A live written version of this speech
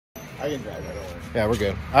I can drive. I don't worry. Yeah, we're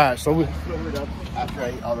good. All right, so we Fill it up after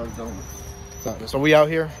I eat all those donuts. so we out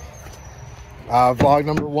here. Vlog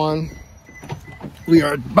number 1. We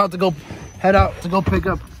are about to head out to go pick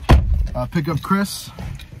up Chris.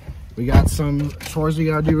 We got some chores we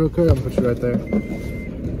gotta do real quick. I'll put you right there.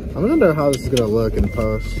 I wonder how this is gonna look in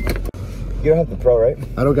post. You don't have the Pro, right?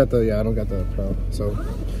 I don't got the Pro. So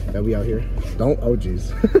yeah, we out here. Oh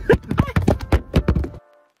geez.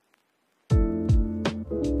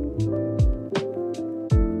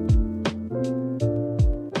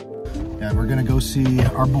 Yeah, we're gonna go see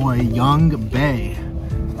our boy Yung Bae.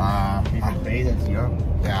 Bae, that's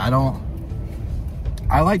young. Yeah,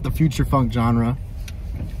 I like the future funk genre,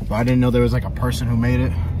 but I didn't know there was like a person who made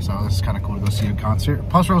it, so this is kind of cool to go see a concert.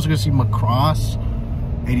 Plus we're also gonna see Macross,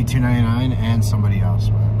 $82.99, and somebody else.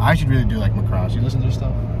 But I should really do like Macross. You listen to their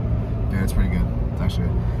stuff? Yeah, it's pretty good.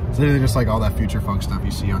 It's literally just like all that future funk stuff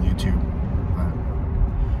you see on YouTube. But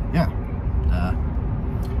yeah,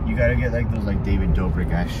 you gotta get like those like David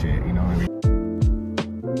Dobrik ass shit, you know what I mean?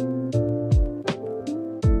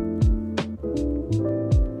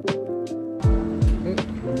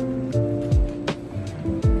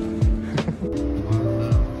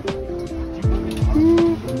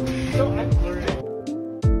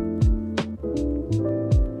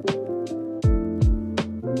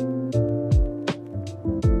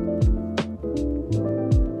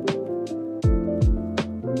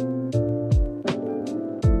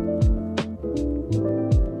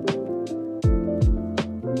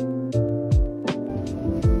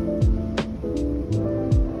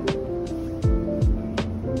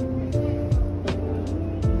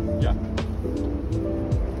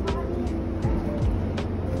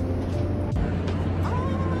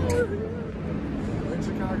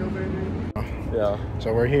 yeah.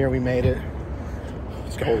 So we're here. We made it.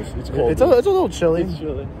 It's cold. It's cold. It's a little chilly. It's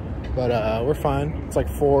chilly. But we're fine. It's like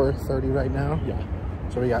 4:30 right now. Yeah.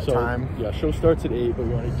 So we got time. Yeah, show starts at 8, but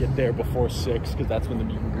we want to get there before 6 because that's when the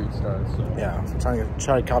meet and greet starts. So. Yeah, so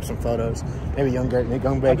try to cop some photos. Maybe Yung Bae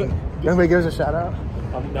gives a shout out.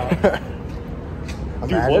 I'm not. Dude,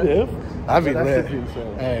 Imagine. what if? That'd be lit.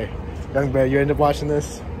 So. Hey, Yung Bae, you end up watching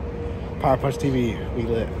this? Power Punch TV, we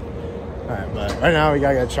lit. Alright, but right now we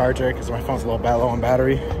gotta get a charger because my phone's a little low on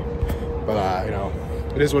battery. But you know,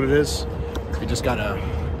 it is what it is. We just gotta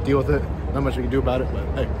deal with it. Not much we can do about it, but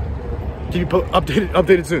hey, keep you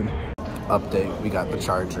updated soon. Update, we got the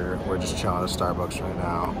charger. We're just chilling at Starbucks right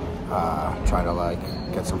now. Trying to like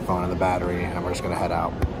get some phone in the battery, and we're just gonna head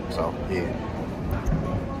out. So yeah.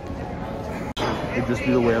 It'd just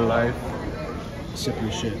be the way of life. Sip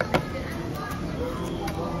your shit.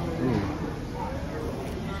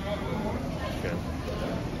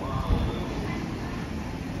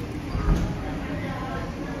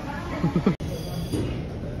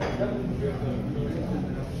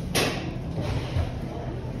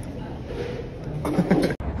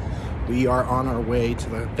 We are on our way to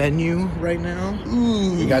the venue right now.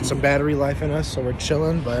 Ooh. We got some battery life in us, so we're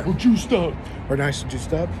chilling, but we're juiced up. We're nice and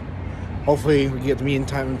juiced up. Hopefully we get to meet in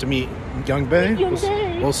time to meet Yung Bae.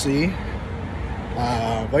 We'll see.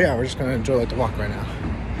 But yeah, we're just gonna enjoy like the walk right now.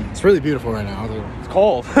 It's really beautiful right now. It's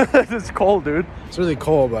cold. It's cold, dude. It's really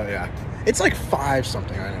cold, but yeah. It's like 5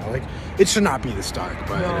 something right now. Like, it should not be this dark,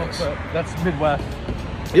 but no, it is. But that's Midwest.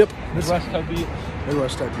 Yep. Midwest type beat.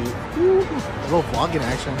 Midwest type beat. Woo. A little vlogging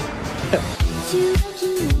action.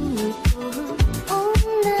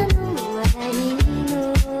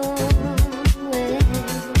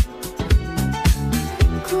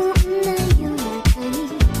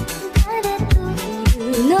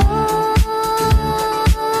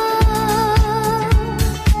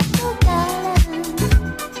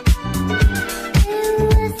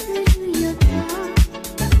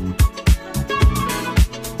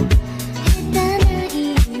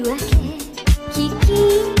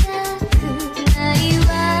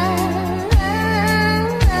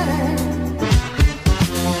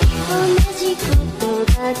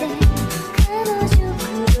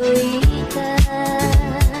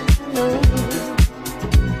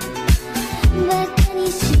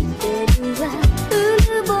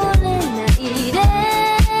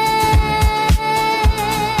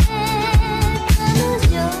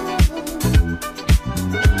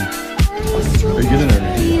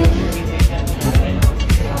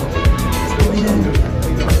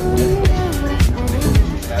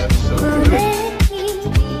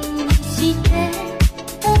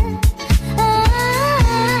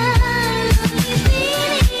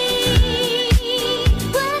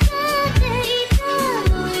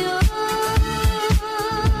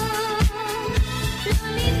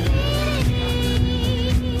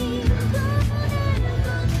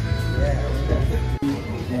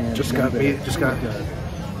 Just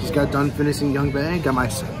got done finishing Yung Bae.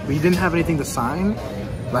 We didn't have anything to sign,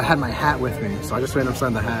 but I had my hat with me, so I just made him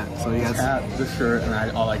sign the hat. So you guys, hat, the shirt,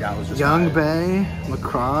 and all I got was just Yung Bae,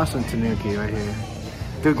 Lacrosse, and Tanuki right here.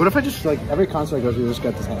 Dude, what if I just, like, every concert I go to, just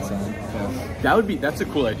got this hat signed? Yeah. That's a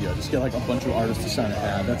cool idea. Just get like a bunch of artists to sign a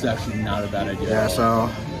hat. That's actually not a bad idea. Yeah, so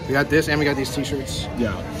we got this, and we got these t-shirts.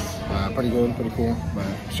 Yeah. Pretty good, pretty cool. But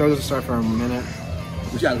show doesn't start for a minute.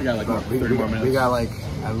 We got like 30 more minutes. We got like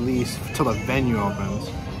at least till the venue opens.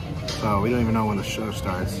 So we don't even know when the show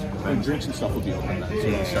starts. And drinks and stuff will be open then. So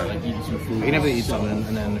we can start like eating some food. We can definitely eat something,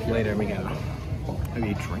 and then later we can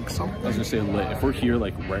maybe drink something. I was gonna say, if we're here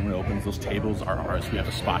like right when it opens, those tables are ours. We have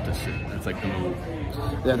a spot to sit. It's like the move.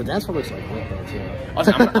 Yeah, the dance floor looks like lit though too.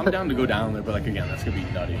 I'm down to go down there, but like again, that's gonna be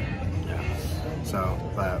nutty. Yeah. So,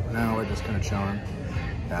 but now we're just kind of chilling.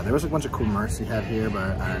 Yeah, there was a bunch of cool merch he had here,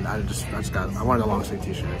 but I wanted a long sleeve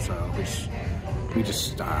t-shirt, so we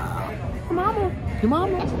just your mama.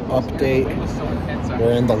 Update.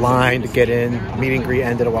 We're in the line to get in. Meet and greet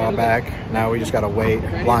ended a while back. Now we just gotta wait.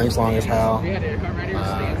 Line's long as hell.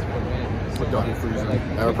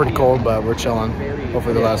 We're pretty cold, but we're chilling.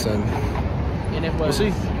 Hopefully the last end. We'll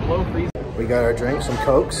see. We got our drinks, some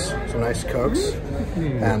Cokes, some nice Cokes,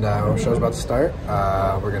 and our show's about to start.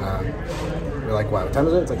 We're like, what time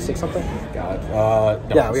is it? It's like 6 something? No,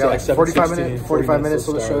 yeah, we got like 45 minutes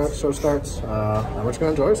till the show starts. And we're just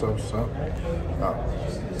gonna enjoy ourselves, so.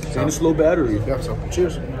 And a slow battery. Yeah, so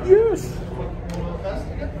cheers. Yes.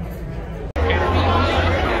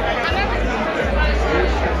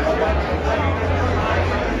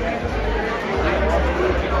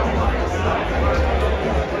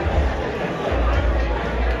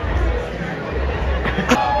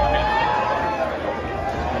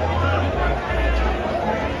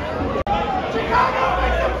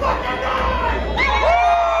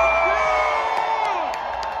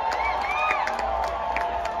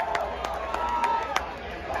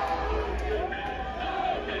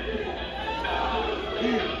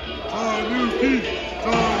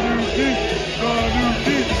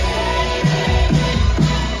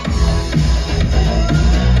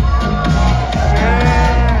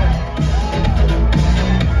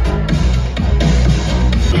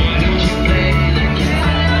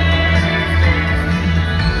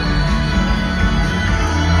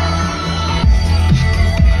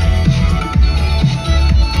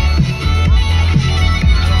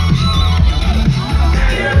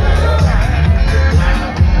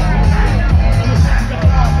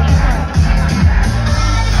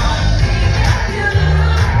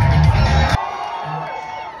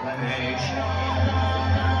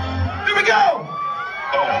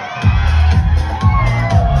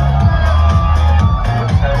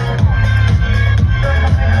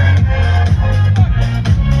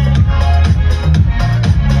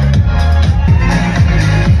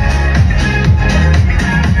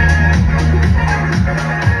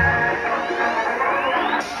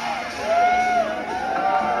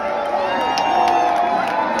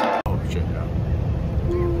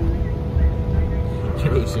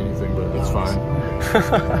 Can't really see anything, but it's fine.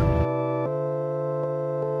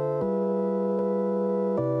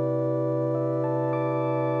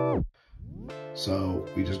 So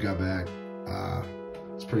we just got back.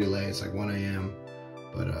 It's pretty late. It's like 1 a.m.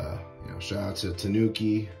 But you know, shout out to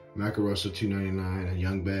Tanuki, Macarosa 299, and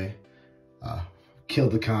Yung Bae.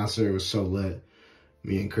 Killed the concert. It was so lit.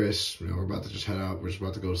 Me and Chris, you know, we're about to just head out. We're just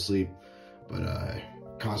about to go to sleep. But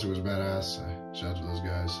concert was badass. Shout out to those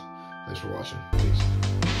guys. Thanks for watching. Peace.